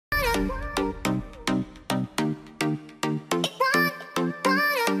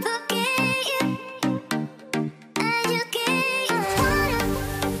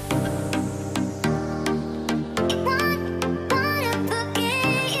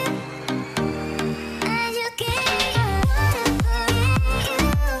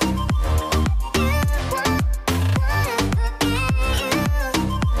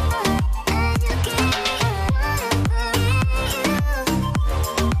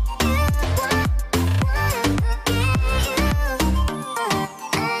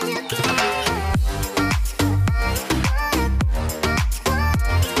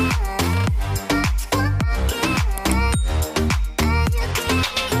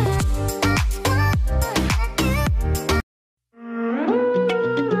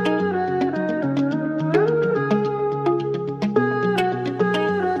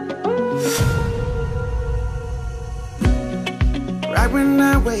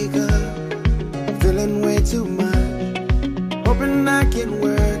wake up feeling way too much, hoping I can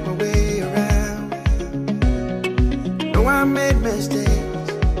work my way around. Know I made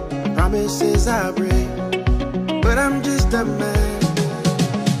mistakes, promises I break, but I'm just a man.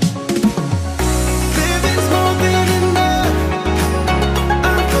 Living's more than enough.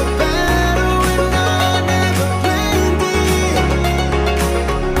 I'm for battle and I never planned it.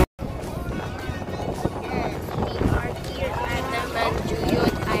 Yes, we are here at the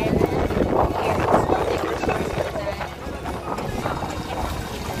Manjuyod Island. Here is Negros.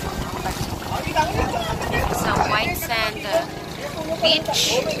 It's a Whitesand beach,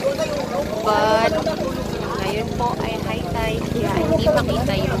 but ngayon po ay high tide, kaya hindi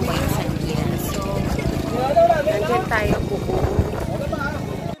makita yung Whitesand niya. So, nandiyan tayo bubuo.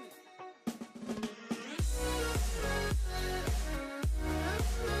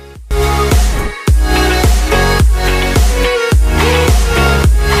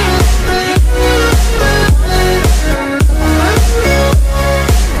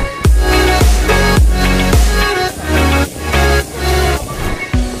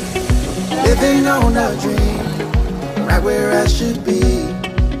 Living on a dream, right where I should be.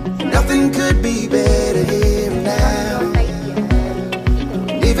 Nothing could be better here now.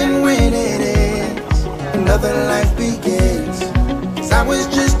 Even when it ends, another life begins. 'Cause I was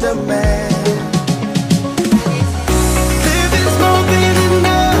just a man. Living's more than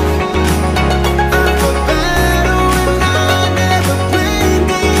enough. I'm for battle and I never planned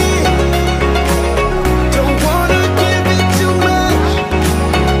it. Don't wanna give it too much.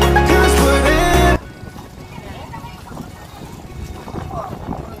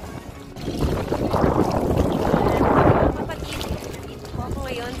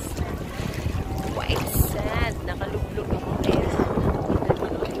 Ngayon sa Whitesand, nakalublog ako kaya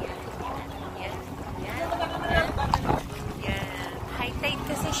yan. High tide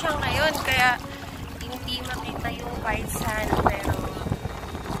kasi siya ngayon kaya hindi makita yung Whitesand, pero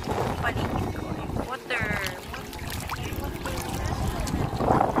paligid ko ay water.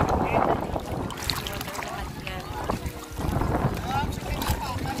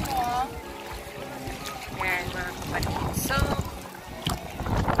 Yan mga kapatid. So,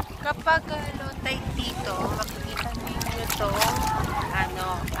 kapag low tide dito, makikita ninyo itong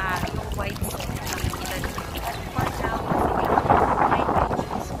yung Whitesand. Makikita ninyo. At for now, high tide.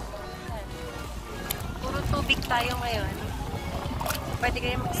 Puro tubig tayo ngayon. Pwede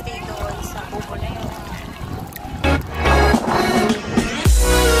kayo mag-stay doon sa bubo na yun.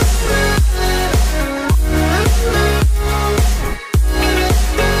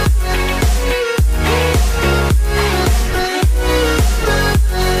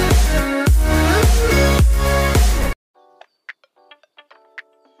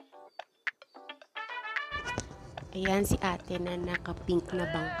 Ayan si ate na naka-pink na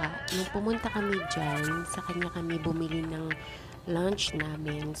bangka. Nung pumunta kami dyan, sa kanya kami bumili ng lunch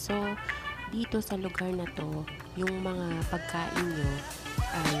namin. So, dito sa lugar na to, yung mga pagkain nyo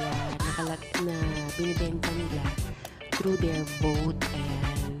ay na binibenta nila through their boat.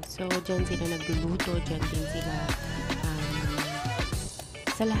 Ayan. So, dyan sila nagluluto, dyan din sila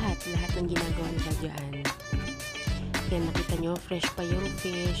sa lahat ng ginagawa nila dyan. Ayan, nakita nyo, fresh pa yung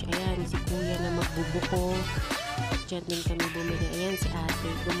fish. Ayan, si kuya na magbubuko. Diyan din kami bumili. Ayan si ate,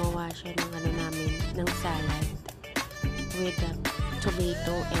 gumawa siya ng namin, ng salad with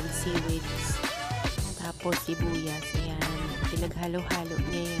tomato and seaweeds. Tapos sibuyas. Ayan, pinaghalo-halo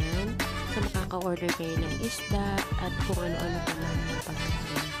niya yan. So makaka-order kayo ng isda at kung ano-ano pa namin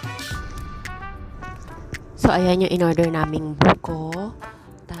pagkain. So ayan yung in-order naming buko.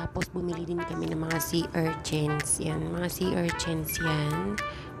 Tapos bumili din kami ng mga sea urchins. Yan, mga sea urchins yan.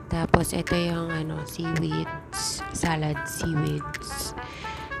 Tapos, ito yung seaweeds, salad seaweeds.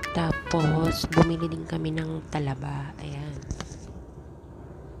 Tapos, bumili din kami ng talaba. Ayan.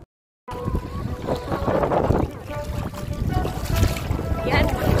 Yan.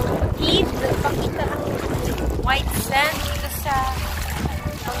 Pakita ang Whitesand dito sa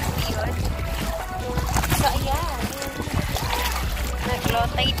Manjuyod. So, ayan. Nag-low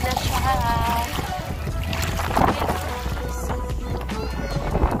tide na siya.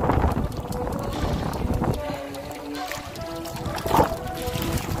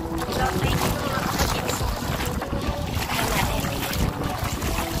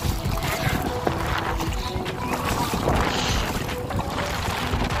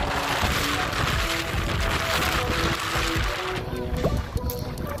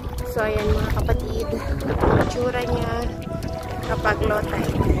 So, ayan mga kapatid, ang itsura niya kapag low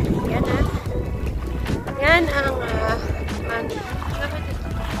tide. Yan yan ang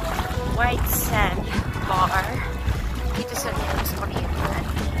Whitesand bar dito sa Negros, Oriental.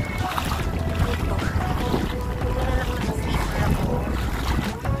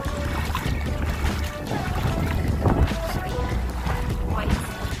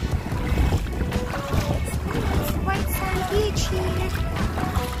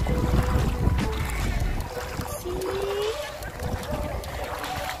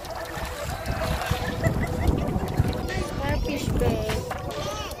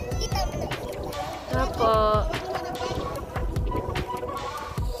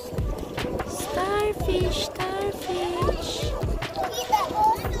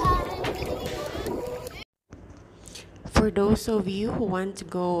 For those of you who want to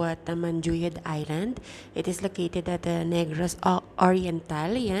go at the Manjuyod Island, it is located at the Negros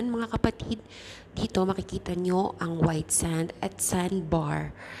Oriental. Yan mga kapatid, dito makikita nyo ang Whitesand at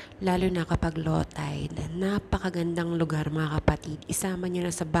Sandbar, lalo na kapag low tide. Napakagandang lugar mga kapatid. Isama nyo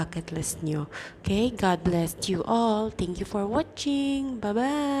na sa bucket list nyo. Okay, God bless you all. Thank you for watching.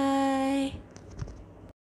 Bye-bye!